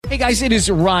Hey guys, it is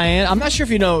Ryan. I'm not sure if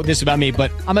you know this about me, but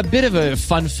I'm a bit of a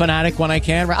fun fanatic when I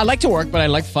can. I like to work, but I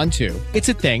like fun too. It's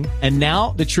a thing. And now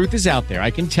the truth is out there.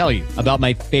 I can tell you about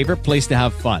my favorite place to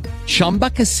have fun. Chumba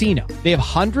Casino. They have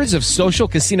hundreds of social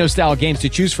casino style games to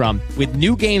choose from with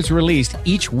new games released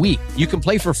each week. You can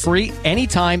play for free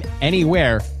anytime,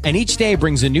 anywhere. And each day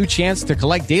brings a new chance to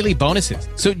collect daily bonuses.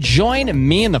 So join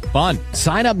me in the fun.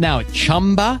 Sign up now at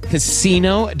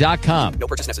ChumbaCasino.com. No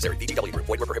purchase necessary. VGW Group.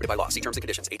 Void where prohibited by law. See terms and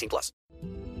conditions. 18+.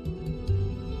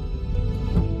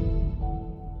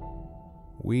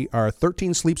 We are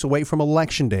 13 sleeps away from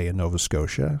Election Day in Nova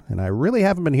Scotia, and I really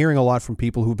haven't been hearing a lot from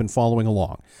people who've been following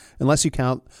along, unless you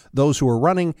count those who are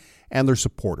running and their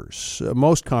supporters.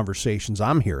 Most conversations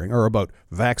I'm hearing are about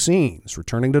vaccines,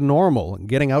 returning to normal, and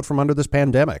getting out from under this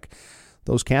pandemic.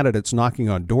 Those candidates knocking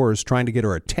on doors trying to get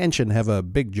our attention have a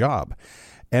big job.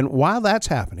 And while that's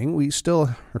happening, we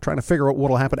still are trying to figure out what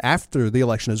will happen after the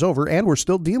election is over, and we're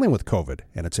still dealing with COVID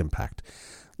and its impact.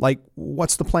 Like,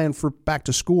 what's the plan for back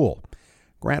to school?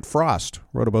 Grant Frost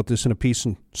wrote about this in a piece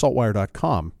in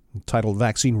saltwire.com titled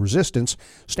Vaccine Resistance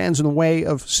Stands in the Way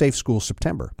of Safe School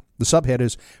September. The subhead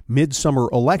is Midsummer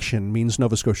Election Means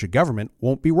Nova Scotia Government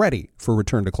Won't Be Ready for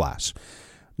Return to Class.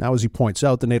 Now, as he points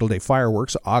out, the Natal Day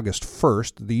fireworks, August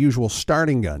 1st, the usual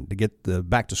starting gun to get the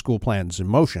back-to-school plans in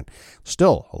motion.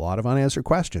 Still, a lot of unanswered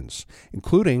questions,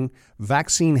 including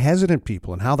vaccine-hesitant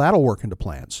people and how that'll work into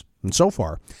plans. And so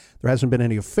far, there hasn't been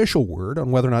any official word on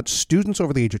whether or not students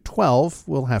over the age of 12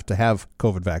 will have to have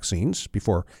COVID vaccines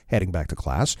before heading back to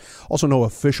class. Also, no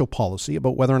official policy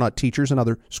about whether or not teachers and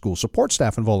other school support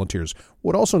staff and volunteers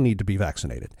would also need to be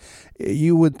vaccinated.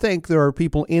 You would think there are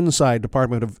people inside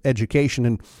Department of Education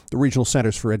and the Regional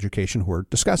Centers for Education who are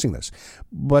discussing this.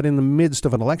 But in the midst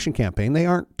of an election campaign, they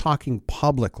aren't talking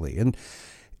publicly. And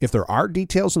if there are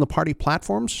details in the party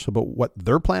platforms about what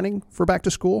they're planning for back to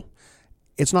school,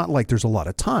 it's not like there's a lot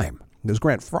of time. As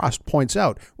Grant Frost points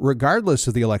out, regardless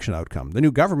of the election outcome, the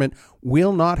new government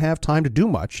will not have time to do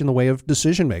much in the way of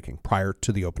decision-making prior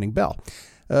to the opening bell.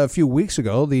 A few weeks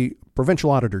ago, the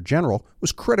Provincial Auditor General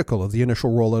was critical of the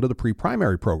initial rollout of the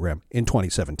pre-primary program in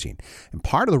 2017. And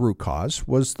part of the root cause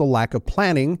was the lack of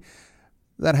planning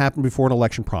that happened before an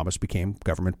election promise became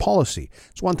government policy.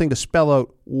 It's one thing to spell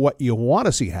out what you want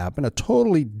to see happen, a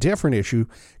totally different issue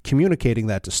communicating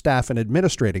that to staff and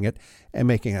administrating it and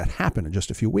making it happen in just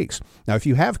a few weeks. Now, if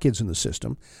you have kids in the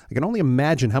system, I can only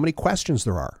imagine how many questions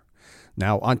there are.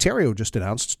 Now, Ontario just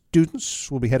announced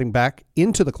students will be heading back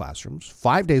into the classrooms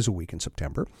 5 days a week in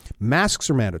September.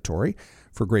 Masks are mandatory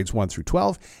for grades 1 through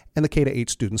 12, and the K-8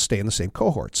 students stay in the same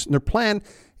cohorts. And their plan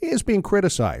is being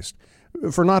criticized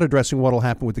for not addressing what will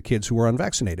happen with the kids who are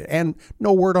unvaccinated, and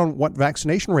no word on what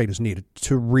vaccination rate is needed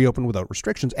to reopen without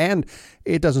restrictions, and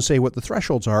it doesn't say what the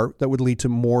thresholds are that would lead to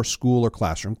more school or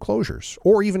classroom closures,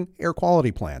 or even air quality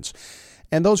plans.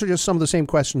 And those are just some of the same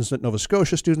questions that Nova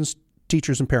Scotia students,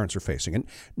 teachers, and parents are facing, and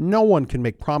no one can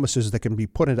make promises that can be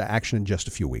put into action in just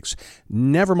a few weeks.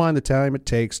 Never mind the time it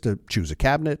takes to choose a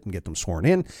cabinet and get them sworn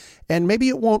in, and maybe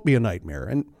it won't be a nightmare,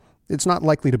 and it's not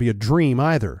likely to be a dream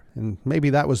either, and maybe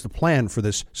that was the plan for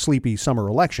this sleepy summer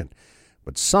election.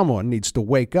 But someone needs to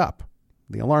wake up.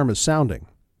 The alarm is sounding.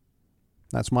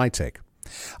 That's my take.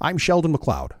 I'm Sheldon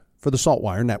McLeod for the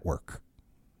Saltwire Network.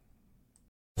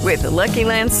 With the Lucky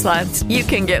Land Slots, you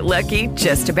can get lucky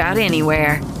just about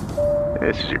anywhere.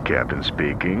 This is your captain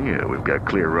speaking. We've got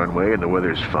clear runway and the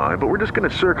weather's fine, but we're just going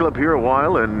to circle up here a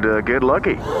while and get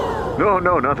lucky.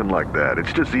 No, nothing like that.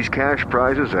 It's just these cash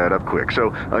prizes add up quick. So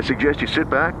I suggest you sit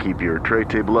back, keep your tray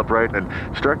table upright, and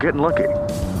start getting lucky.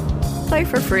 Play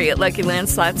for free at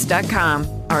LuckyLandSlots.com.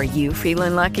 Are you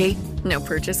feeling lucky? No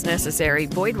purchase necessary.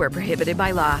 Void where prohibited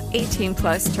by law.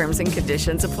 18+ terms and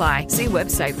conditions apply. See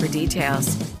website for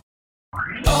details.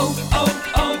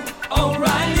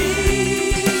 O'Reilly.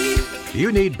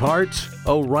 You need parts?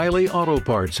 O'Reilly Auto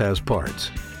Parts has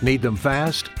parts. Need them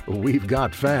fast? We've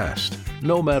got fast.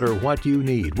 No matter what you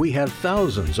need, we have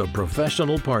thousands of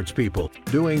professional parts people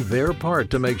doing their part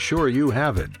to make sure you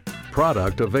have it.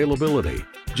 Product availability.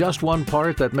 Just one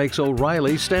part that makes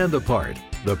O'Reilly stand apart.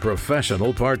 The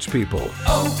professional parts people.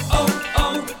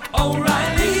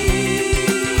 O'Reilly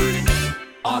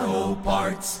Auto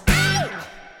Parts.